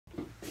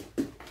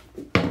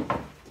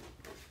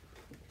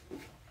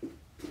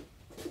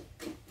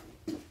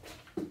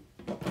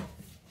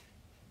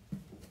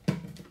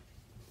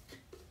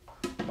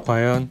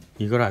과연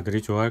이걸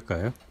아들이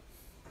좋아할까요?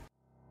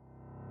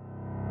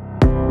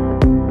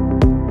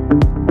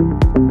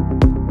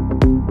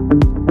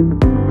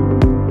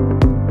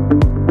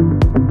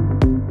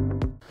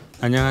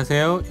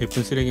 안녕하세요.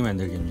 예쁜 쓰레기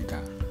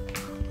만들기입니다.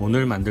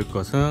 오늘 만들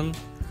것은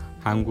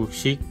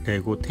한국식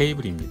레고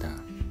테이블입니다.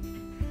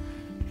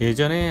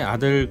 예전에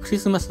아들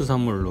크리스마스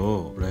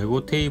선물로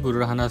레고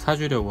테이블을 하나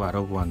사주려고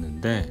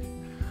알아보았는데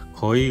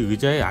거의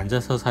의자에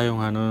앉아서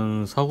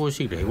사용하는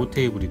서구식 레고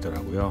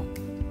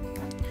테이블이더라고요.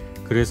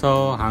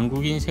 그래서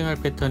한국인 생활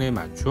패턴에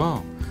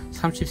맞추어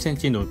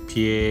 30cm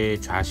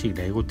높이의 좌식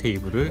레고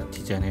테이블을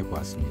디자인해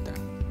보았습니다.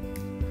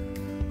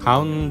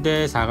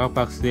 가운데 사각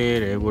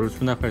박스에 레고를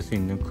수납할 수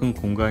있는 큰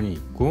공간이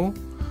있고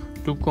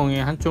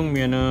뚜껑의 한쪽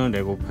면은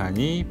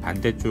레고판이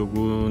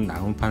반대쪽은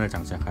나무판을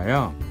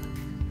장착하여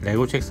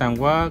레고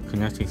책상과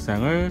그냥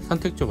책상을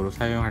선택적으로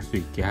사용할 수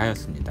있게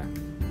하였습니다.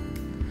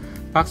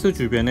 박스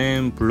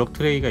주변엔 블록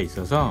트레이가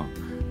있어서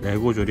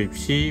레고 조립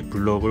시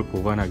블록을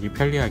보관하기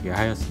편리하게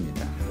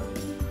하였습니다.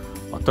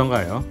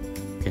 어떤가요?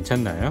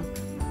 괜찮나요?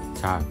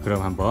 자,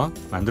 그럼 한번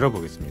만들어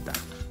보겠습니다.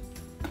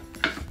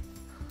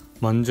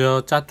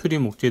 먼저 짜투리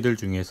목재들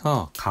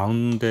중에서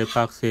가운데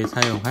박스에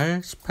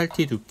사용할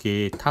 18T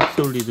두께의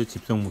탑솔리드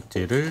집속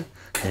목재를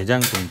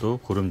 4장 정도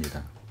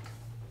고릅니다.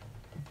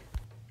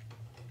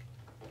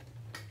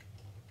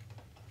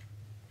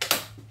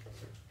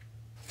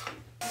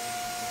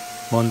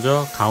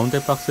 먼저 가운데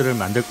박스를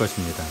만들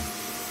것입니다.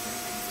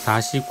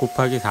 40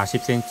 곱하기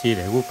 40cm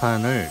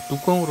레고판을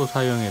뚜껑으로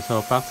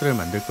사용해서 박스를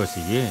만들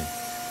것이기에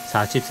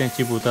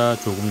 40cm보다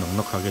조금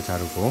넉넉하게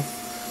자르고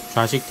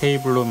좌식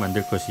테이블로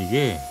만들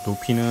것이기에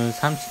높이는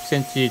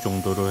 30cm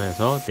정도로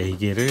해서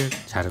 4개를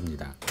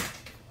자릅니다.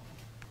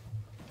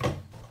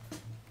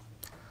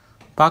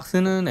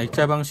 박스는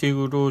액자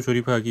방식으로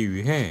조립하기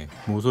위해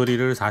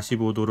모서리를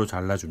 45도로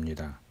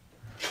잘라줍니다.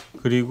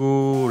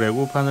 그리고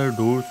레고판을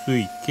놓을 수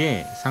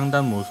있게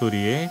상단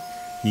모서리에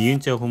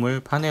니은자 홈을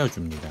파내어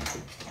줍니다.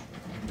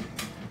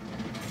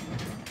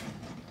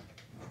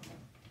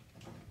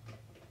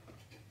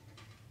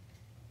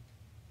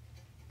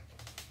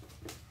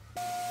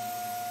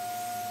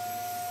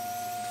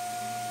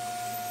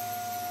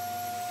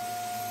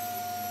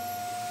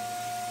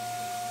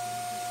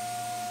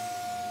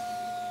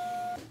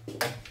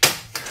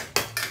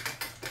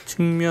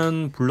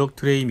 측면 블록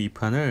트레이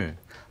밑판을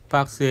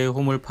박스에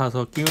홈을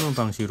파서 끼우는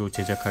방식으로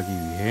제작하기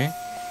위해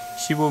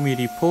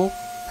 15mm 폭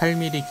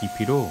 8mm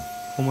깊이로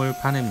홈을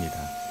파냅니다.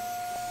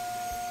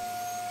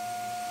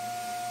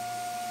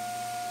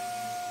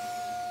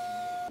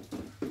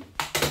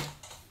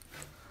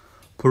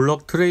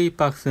 블록 트레이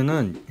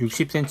박스는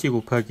 60cm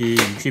곱하기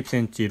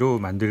 60cm로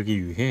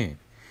만들기 위해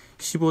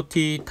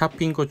 15T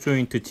탑핑거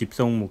조인트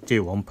집성 목재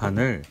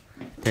원판을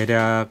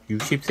대략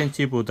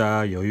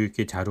 60cm보다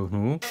여유있게 자른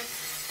후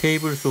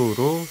테이블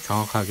소우로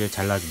정확하게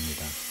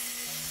잘라줍니다.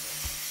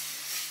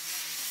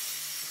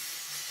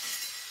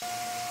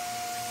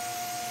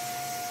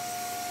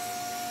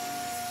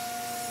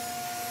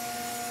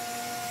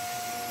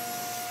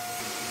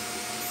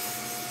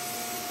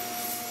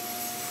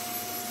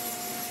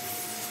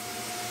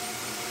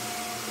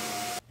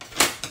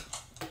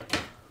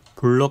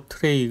 블록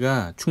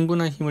트레이가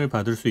충분한 힘을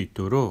받을 수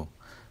있도록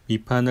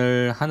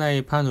밑판을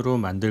하나의 판으로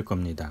만들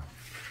겁니다.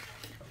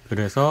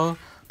 그래서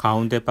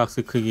가운데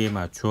박스 크기에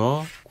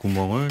맞추어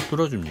구멍을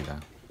뚫어줍니다.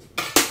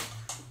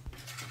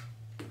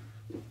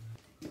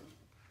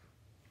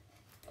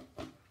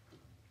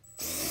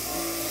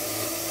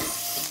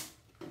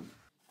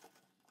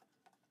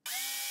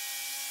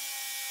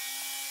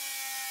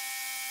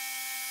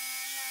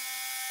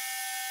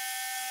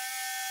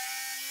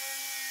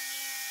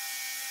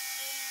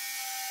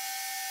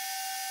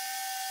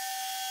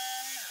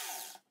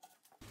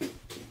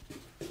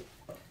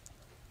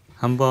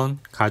 한번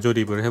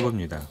가조립을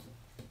해봅니다.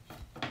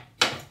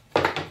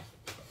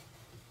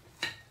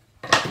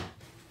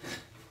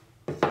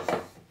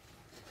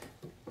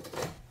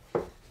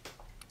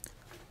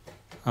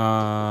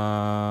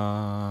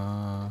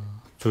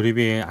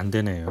 조립이 안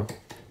되네요.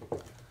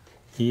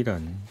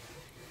 이런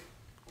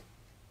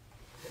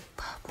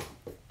바보.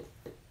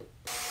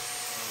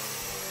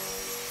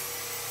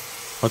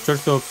 어쩔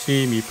수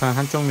없이 밑판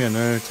한쪽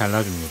면을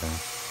잘라줍니다.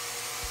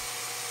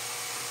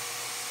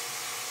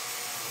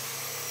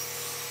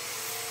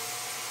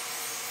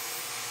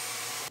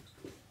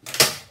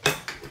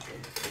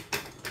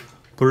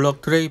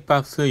 블록 트레이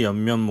박스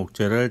옆면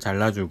목재를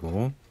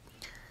잘라주고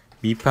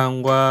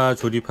밑판과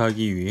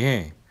조립하기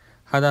위해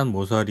하단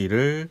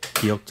모서리를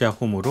기역자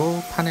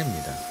홈으로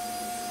파냅니다.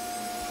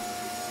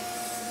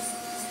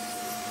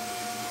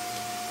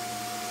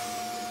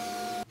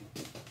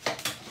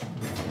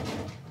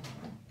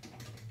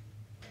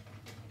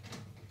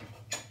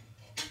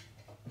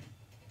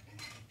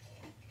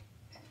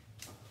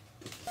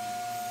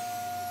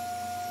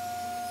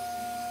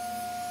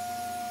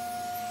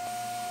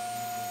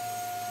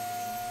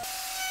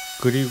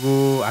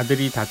 그리고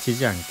아들이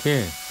다치지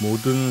않게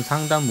모든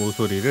상단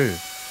모서리를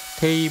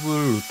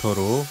테이블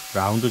루터로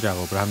라운드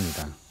작업을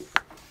합니다.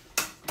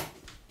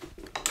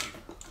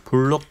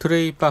 블록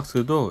트레이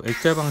박스도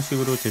액자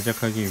방식으로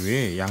제작하기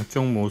위해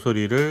양쪽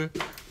모서리를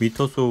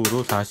미터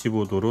속으로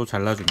 45도로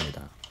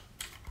잘라줍니다.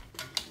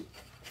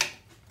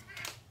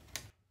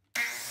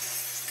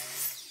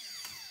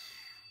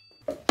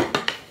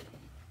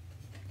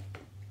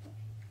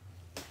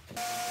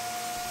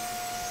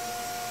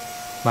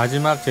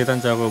 마지막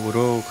재단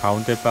작업으로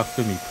가운데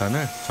박스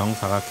밑판을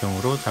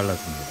정사각형으로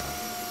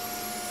잘라줍니다.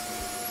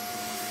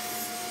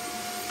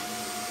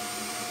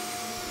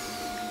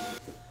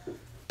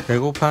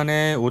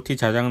 레고판에 OT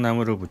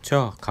자작나무를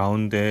붙여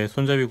가운데에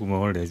손잡이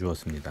구멍을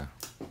내주었습니다.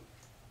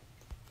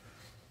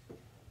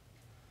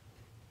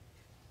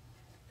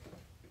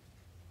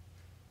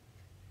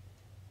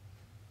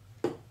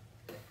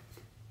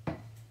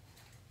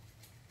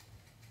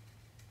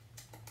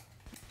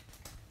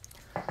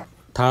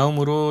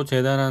 다음으로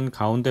재단한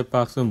가운데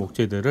박스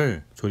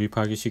목재들을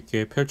조립하기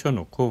쉽게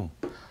펼쳐놓고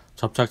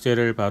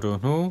접착제를 바른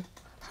후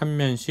한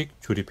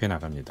면씩 조립해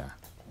나갑니다.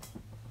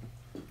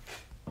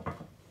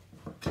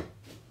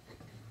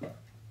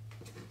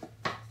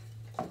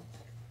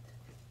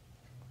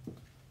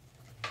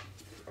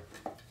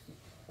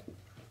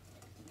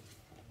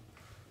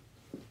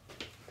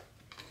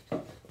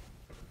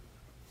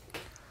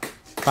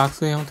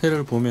 박스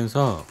형태를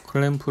보면서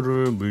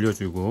클램프를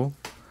물려주고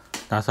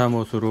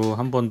나사못으로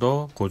한 번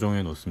더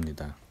고정해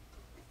놓습니다.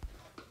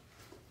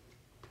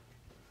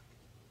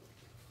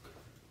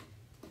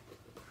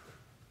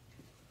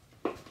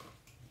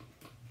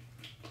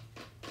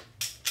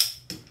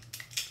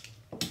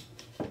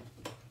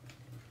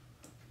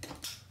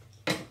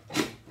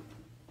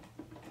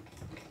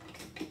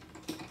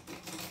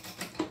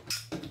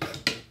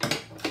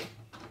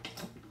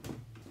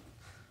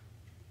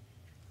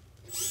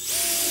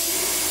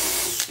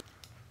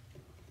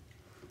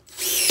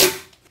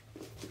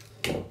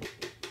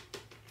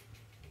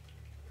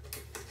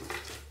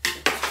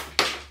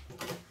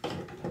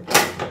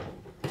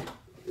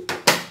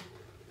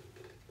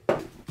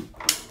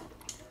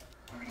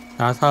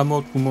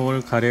 나사못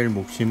구멍을 가릴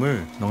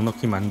목심을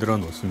넉넉히 만들어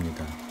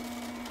놓습니다.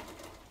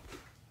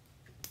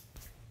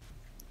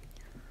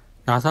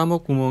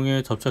 나사못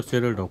구멍에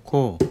접착제를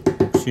넣고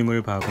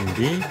목심을 박은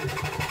뒤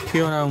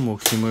튀어나온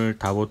목심을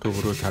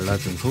다보톱으로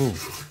잘라준 후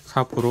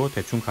사포로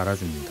대충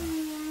갈아줍니다.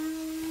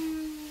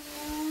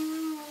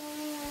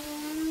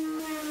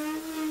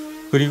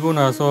 그리고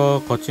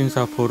나서 거친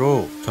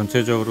사포로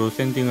전체적으로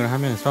샌딩을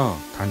하면서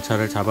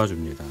단차를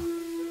잡아줍니다.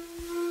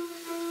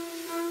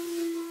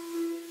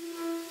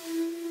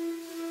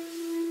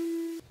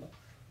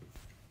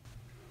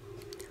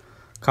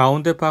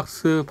 가운데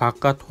박스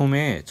바깥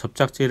홈에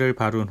접착제를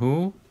바른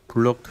후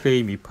블록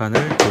트레이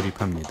밑판을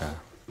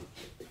조립합니다.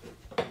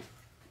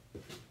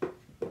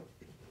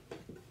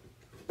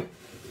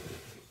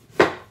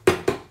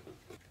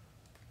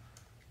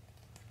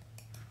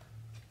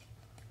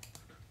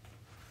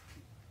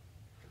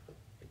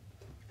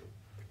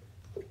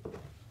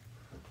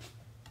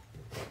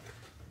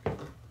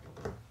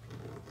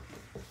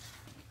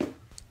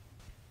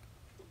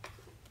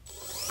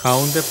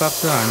 가운데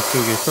박스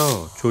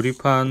안쪽에서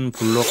조립한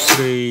블록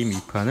트레이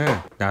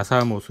밑판을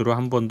나사못으로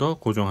한 번 더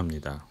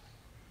고정합니다.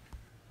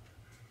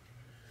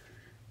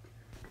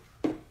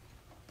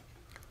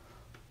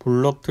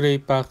 블록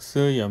트레이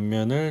박스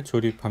옆면을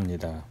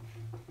조립합니다.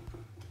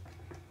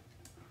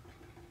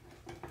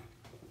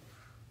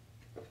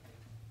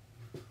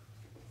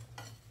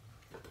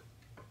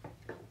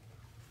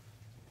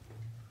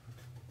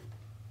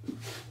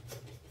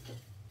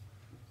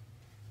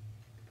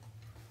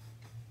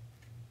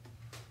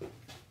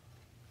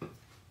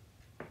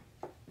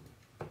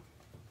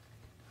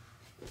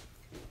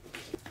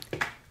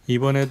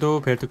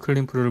 이번에도 벨트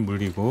클램프를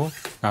물리고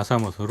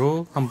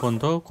나사못으로 한 번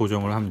더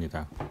고정을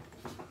합니다.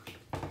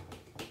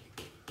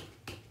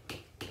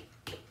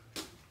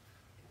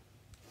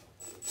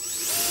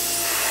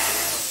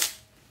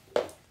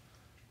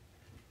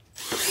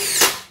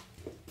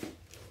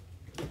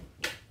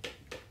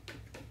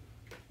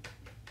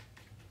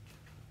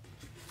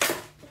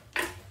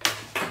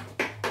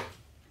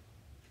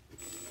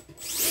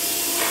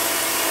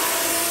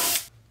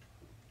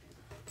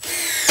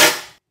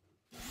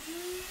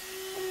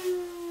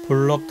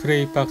 블록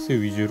트레이 박스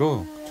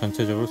위주로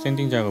전체적으로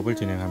샌딩 작업을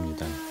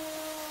진행합니다.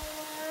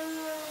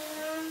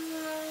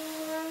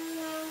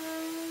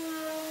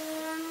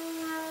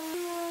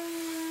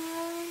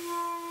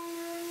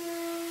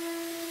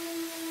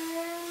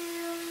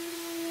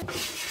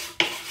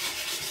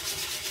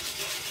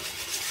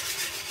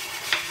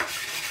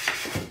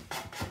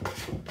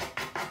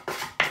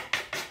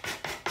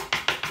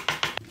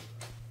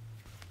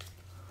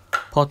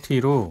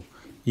 퍼티로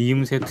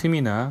이음새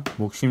틈이나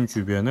목심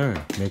주변을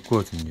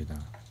메꾸어 줍니다.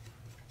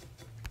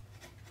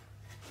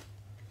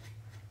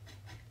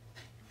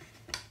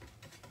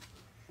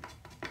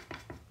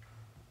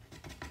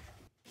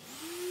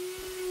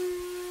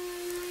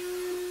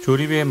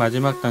 조립의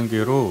마지막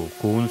단계로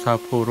고운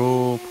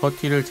사포로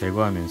퍼티를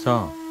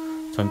제거하면서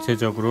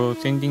전체적으로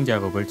샌딩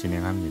작업을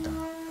진행합니다.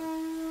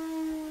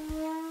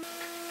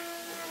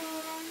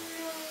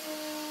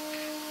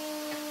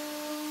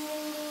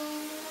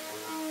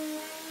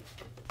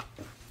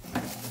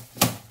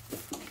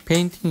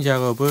 페인팅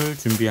작업을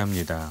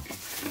준비합니다.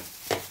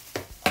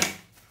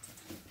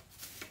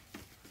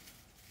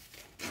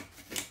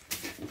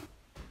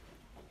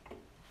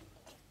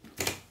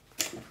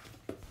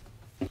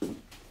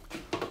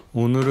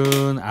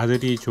 오늘은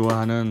아들이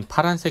좋아하는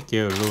파란색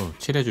계열로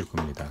칠해 줄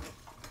겁니다.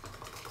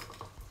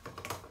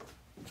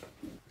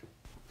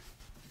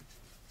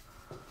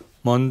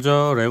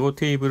 먼저 레고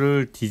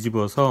테이블을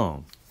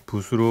뒤집어서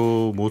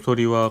붓으로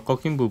모서리와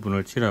꺾인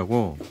부분을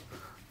칠하고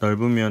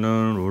넓은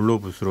면은 롤러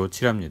붓으로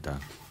칠합니다.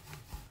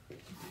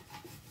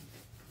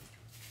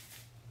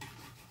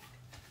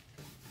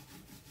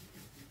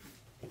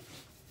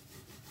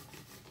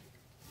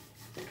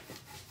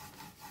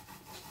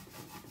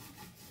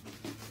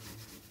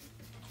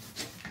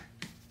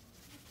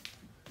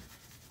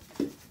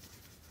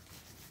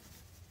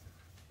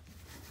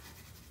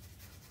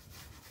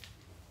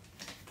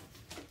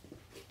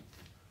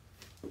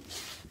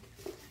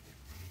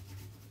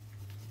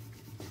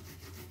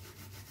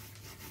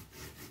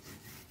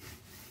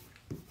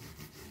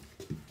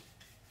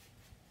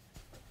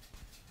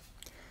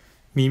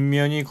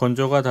 밑면이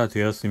건조가 다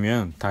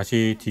되었으면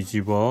다시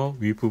뒤집어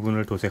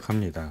윗부분을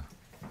도색합니다.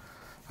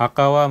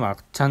 아까와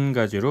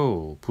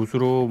마찬가지로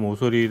붓으로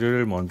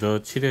모서리를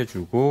먼저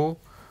칠해주고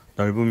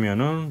넓은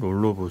면은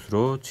롤러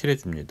붓으로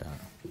칠해줍니다.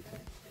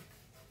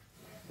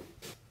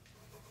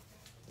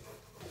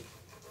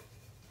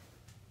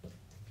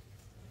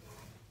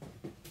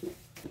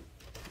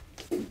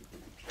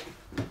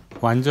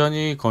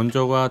 완전히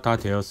건조가 다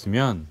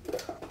되었으면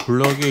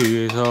블럭에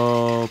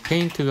의해서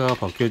페인트가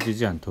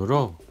벗겨지지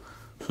않도록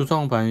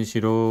수성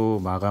반시로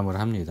마감을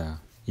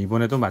합니다.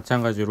 이번에도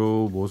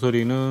마찬가지로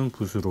모서리는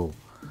붓으로,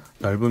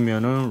 넓은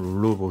면은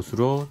롤러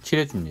붓으로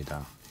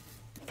칠해줍니다.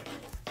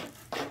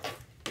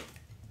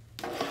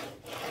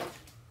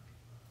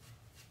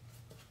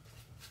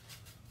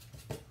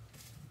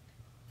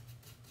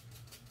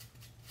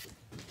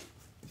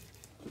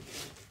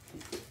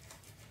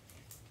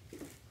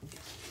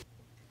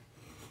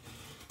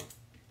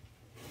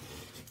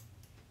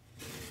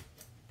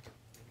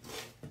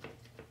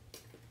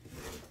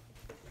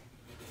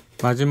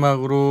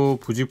 마지막으로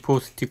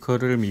부직포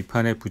스티커를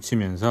밑판에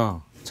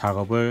붙이면서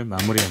작업을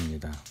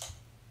마무리합니다.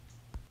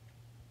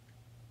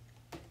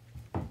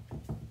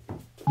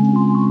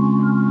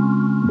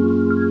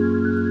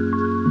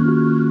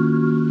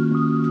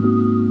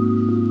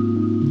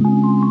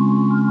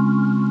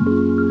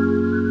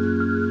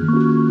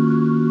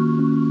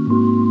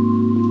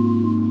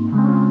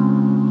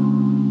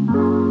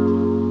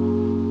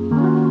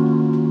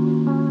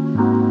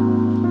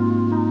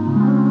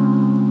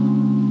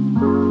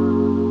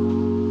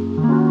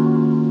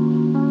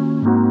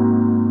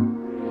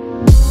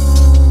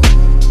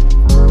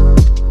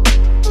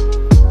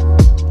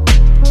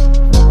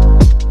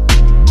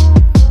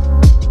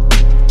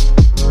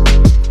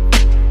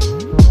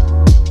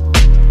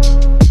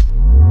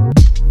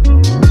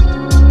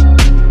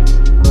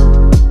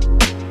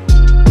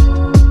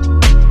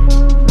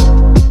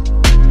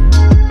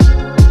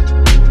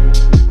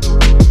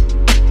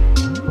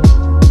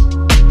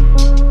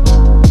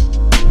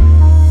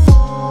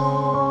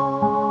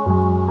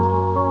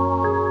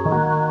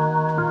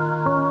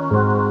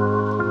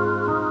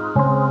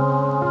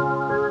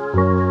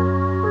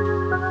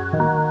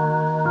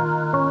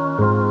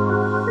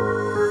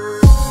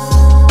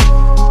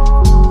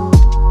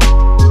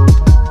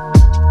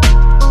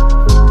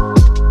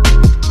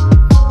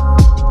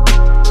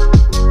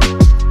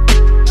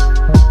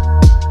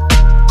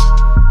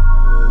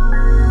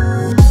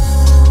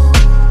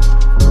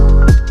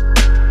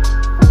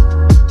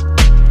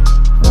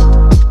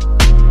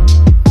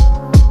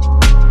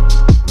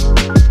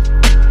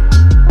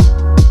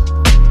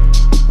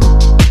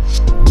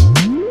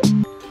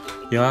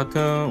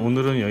 여하튼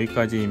오늘은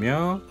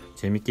여기까지이며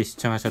재밌게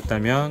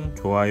시청하셨다면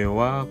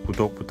좋아요와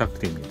구독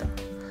부탁드립니다.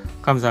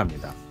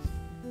 감사합니다.